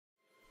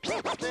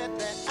So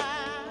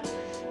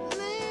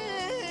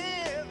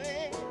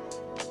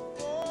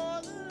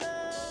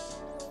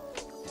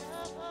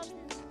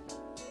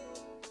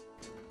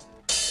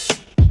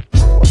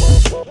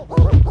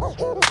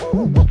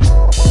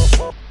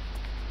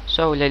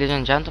ladies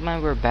and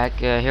gentlemen, we're back.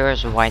 Here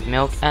is white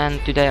milk, and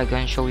today I'm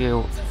gonna show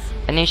you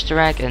an Easter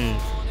egg in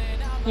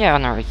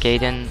an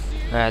arcade in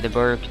the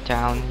Burger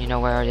Town. You know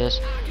where it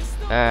is.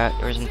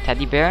 There's a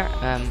teddy bear.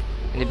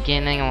 In the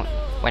beginning,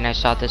 when I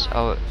saw this,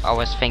 I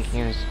was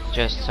thinking it was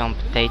just some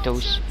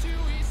potatoes.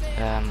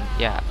 And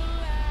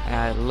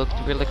I looked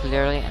really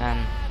clearly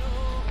and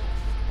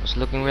was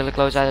looking really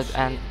close at it,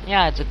 and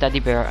yeah, it's a teddy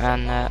bear.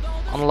 And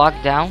on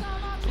lockdown,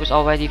 it was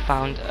already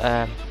found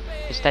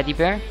this teddy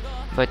bear,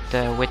 but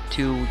with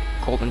two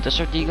golden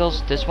desert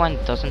eagles. This one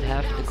doesn't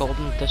have the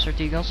golden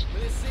desert eagles.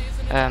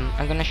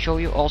 I'm gonna show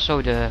you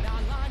also the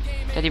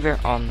teddy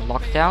bear on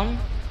lockdown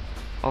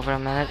over a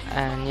minute,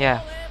 and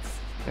yeah,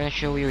 I'm gonna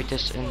show you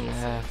this in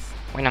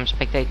when I'm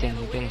spectating.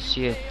 You can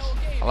see it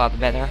a lot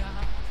better.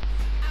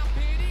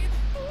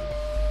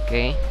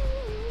 Okay.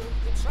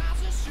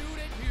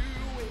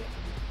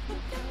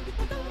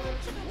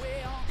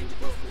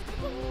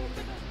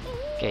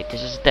 Okay,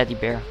 this is a teddy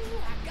bear.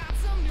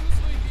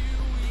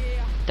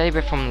 Teddy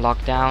bear from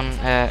lockdown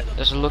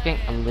is looking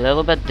a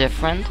little bit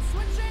different,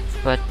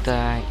 but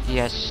he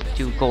has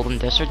two golden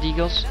desert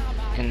eagles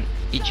in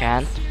each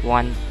hand,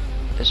 one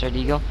desert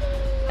eagle.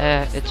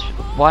 It's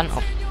one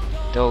of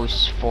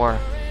those four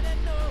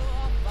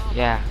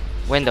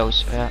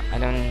windows. I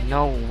don't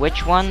know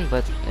which one,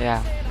 but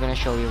yeah, I'm gonna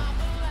show you.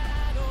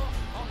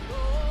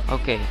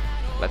 Okay,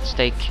 let's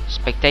take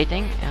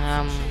spectating.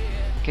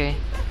 Okay,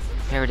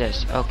 here it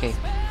is. Okay,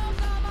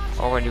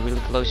 already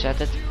really close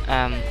at it.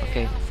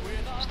 Okay,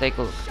 let's take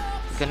a look.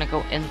 I'm gonna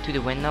go into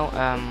the window.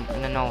 I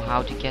don't know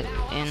how to get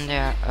in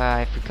there.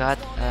 I forgot.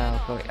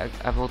 Okay,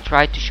 I will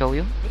try to show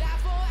you.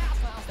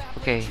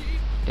 Okay,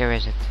 there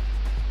is it.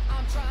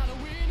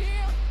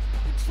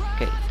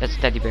 Okay, that's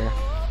teddy bear.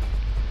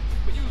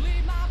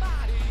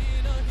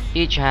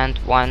 Each hand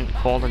one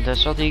golden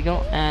desert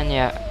eagle, and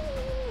yeah,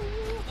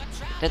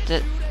 that's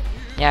it.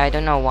 Yeah, I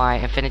don't know why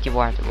Infinity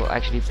Ward will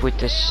actually put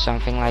this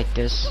something like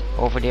this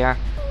over there.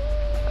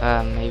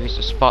 Maybe it's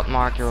a spot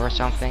marker or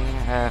something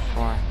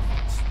for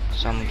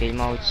some game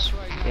modes.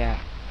 Yeah,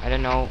 I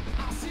don't know.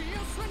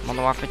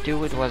 Modern Warfare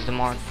 2, it was the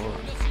mark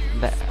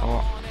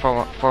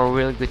for a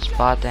really good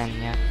spot, and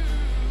yeah.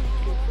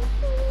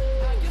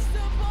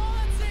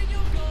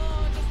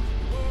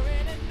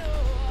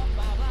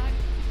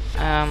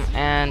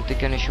 And they're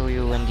gonna show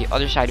you on the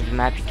other side of the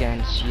map. You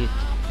can see it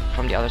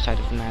from the other side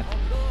of the map.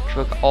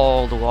 Through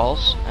all the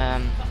walls.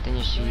 Then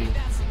you see,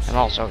 and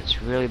also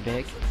it's really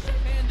big.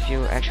 If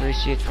you actually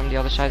see it from the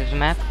other side of the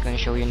map, I'm gonna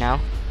show you now.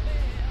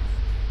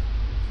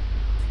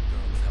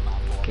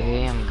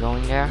 Okay, I'm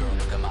going there.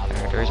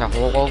 There's a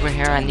hole over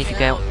here. I need to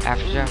go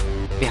after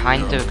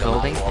behind the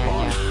building, and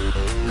yeah,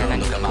 then I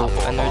need to go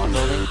under the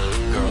building.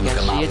 You can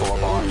see it.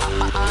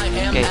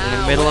 Okay, in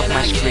the middle of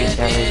my screen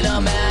there is.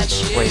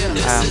 Wait,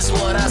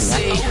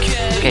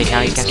 okay,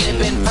 now you can see it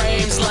in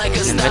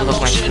the middle of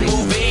my screen.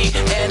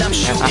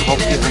 And I hope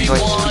you enjoyed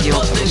this video. I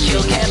will see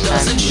you next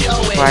time.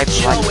 Subscribe, like this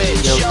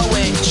video.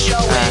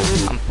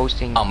 I'm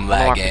posting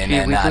more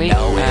 3 weekly,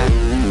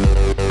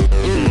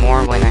 even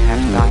more when I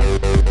have time.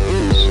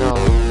 So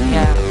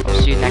yeah,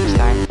 I'll see you next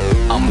time.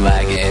 I'm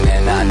lagging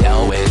and I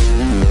know it.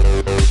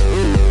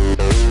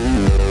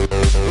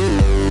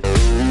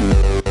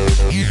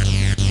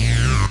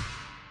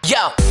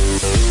 Yo,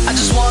 I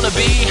just wanna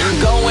be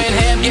going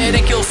ham,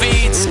 getting kill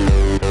feeds.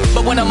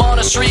 But when I'm on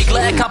a streak,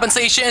 lag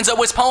compensation's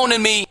always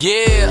poning me.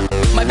 Yeah,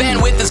 my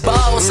bandwidth is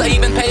balls. I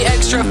even pay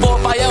extra for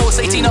BIOS.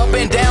 18 up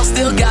and down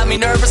still got me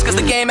nervous, cause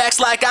the game acts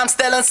like I'm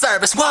still in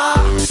service. What?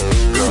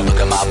 Girl, look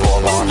at my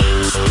poor bar.